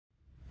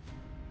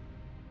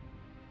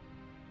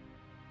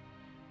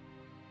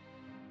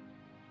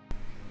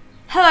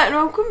Hello and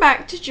welcome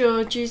back to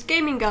George's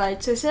Gaming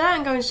Guide. So today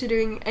I'm going to be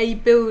doing a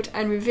build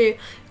and review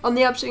on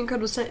the absolutely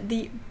incredible set,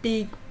 the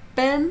Big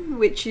Ben,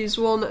 which is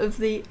one of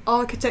the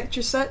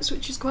architecture sets,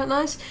 which is quite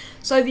nice.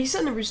 So the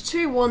set number is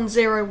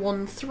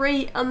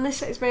 21013 and this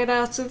set is made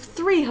out of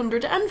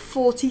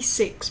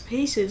 346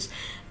 pieces.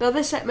 Now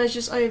this set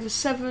measures over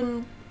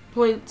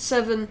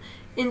 7.7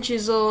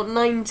 inches or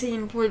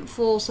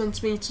 19.4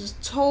 centimeters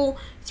tall,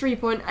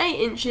 3.8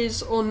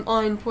 inches or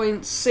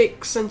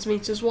 9.6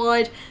 centimeters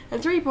wide,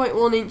 and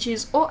 3.1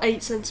 inches or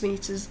 8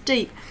 centimeters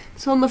deep.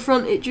 So on the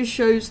front it just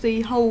shows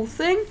the whole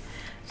thing.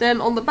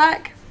 Then on the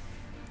back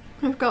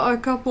we've got a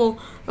couple,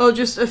 or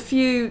just a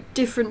few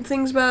different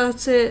things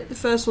about it. The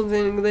first one's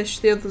in English,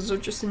 the others are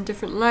just in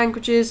different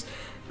languages.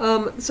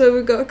 So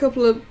we've got a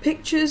couple of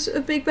pictures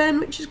of Big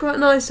Ben, which is quite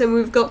nice, and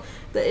we've got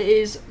that it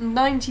is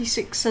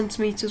 96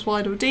 centimeters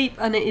wide or deep,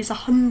 and it is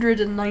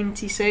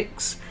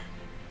 196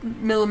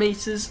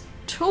 millimeters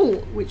tall,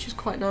 which is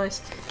quite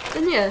nice.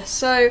 And yeah,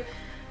 so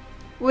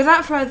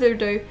without further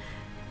ado,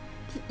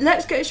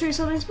 let's get straight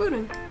on into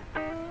building.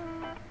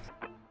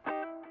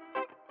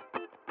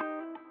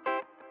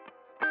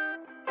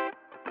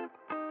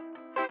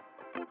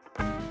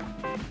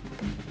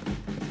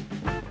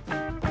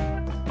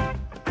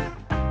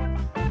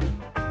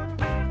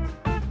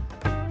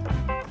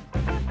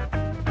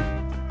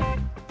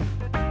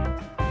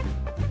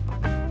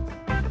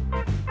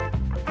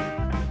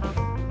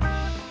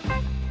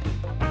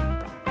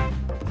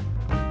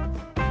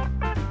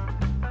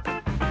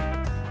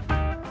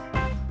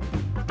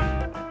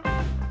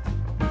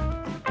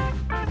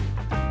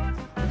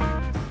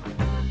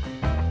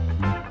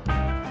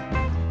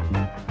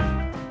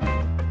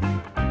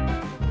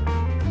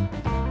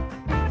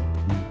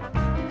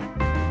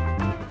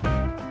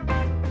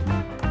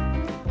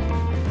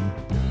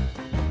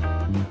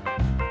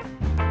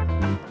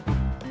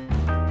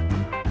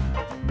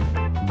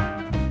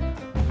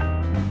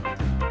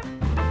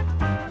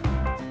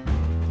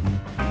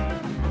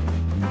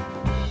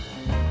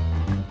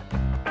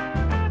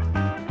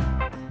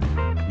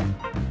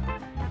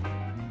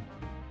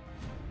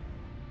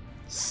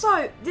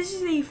 So this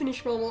is the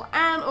finished model,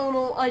 and all in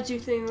all I do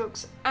think it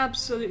looks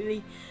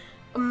absolutely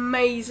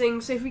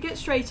amazing. So if we get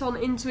straight on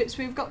into it,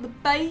 so we've got the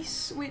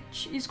base,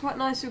 which is quite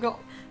nice. We've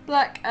got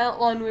black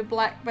outline with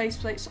black base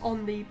plates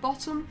on the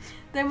bottom.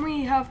 Then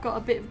we have got a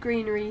bit of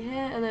greenery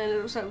here, and then it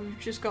looks like we've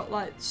just got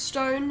like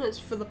stone as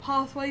for the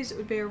pathways that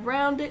would be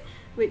around it,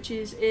 which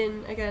is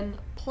in, again,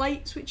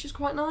 plates, which is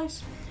quite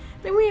nice.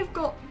 Then we have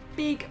got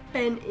Big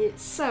Ben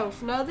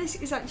itself. Now this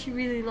is actually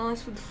really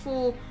nice with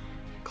 4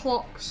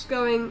 clocks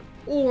going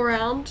all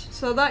around,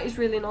 so that is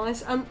really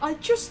nice. And I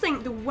just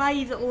think the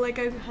way that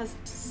Lego has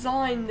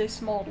designed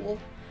this model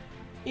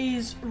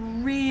is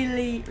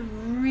really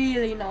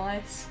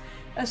nice,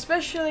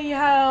 especially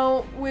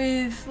how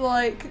with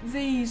like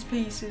these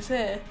pieces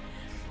here,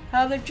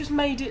 how they've just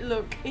made it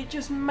look, it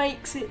just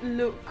makes it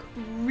look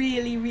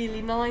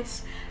really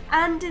nice.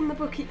 And in the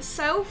book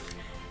itself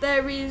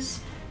there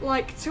is,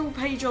 like, till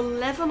page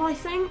 11 I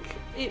think,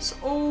 it's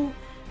all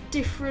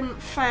different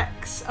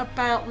facts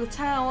about the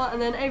tower, and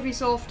then every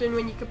so often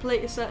when you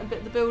complete a certain bit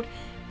of the build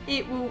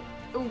it will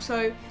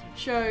also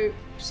show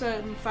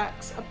certain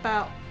facts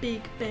about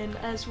Big Ben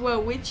as well,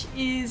 which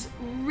is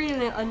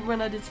really, and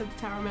when I did say the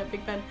tower I meant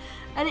Big Ben,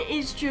 and it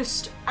is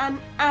just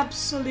an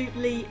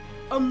absolutely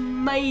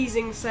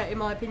amazing set in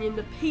my opinion.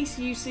 The piece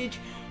usage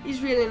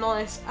is really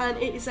nice and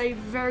it is a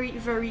very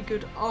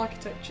good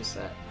architecture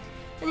set.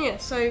 And yeah,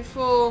 so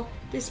for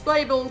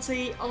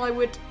displayability, I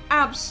would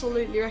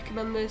absolutely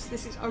recommend this.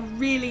 This is a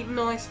really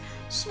nice,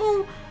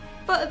 small,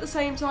 but at the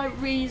same time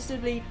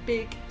reasonably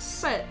big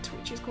set,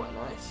 which is quite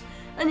nice.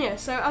 And yeah,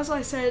 so as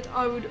I said,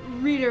 I would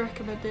really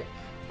recommend it.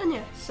 And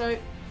yeah, so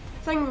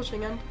thank you for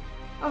watching, and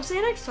I'll see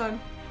you next time.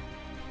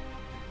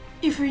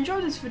 If you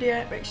enjoyed this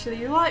video, make sure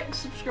you like,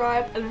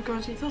 subscribe, and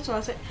comment your thoughts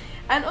about it.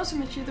 And also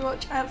make sure to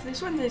watch out for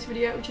this Wednesday's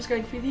video, which is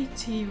going to be the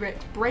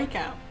T-Rex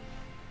breakout.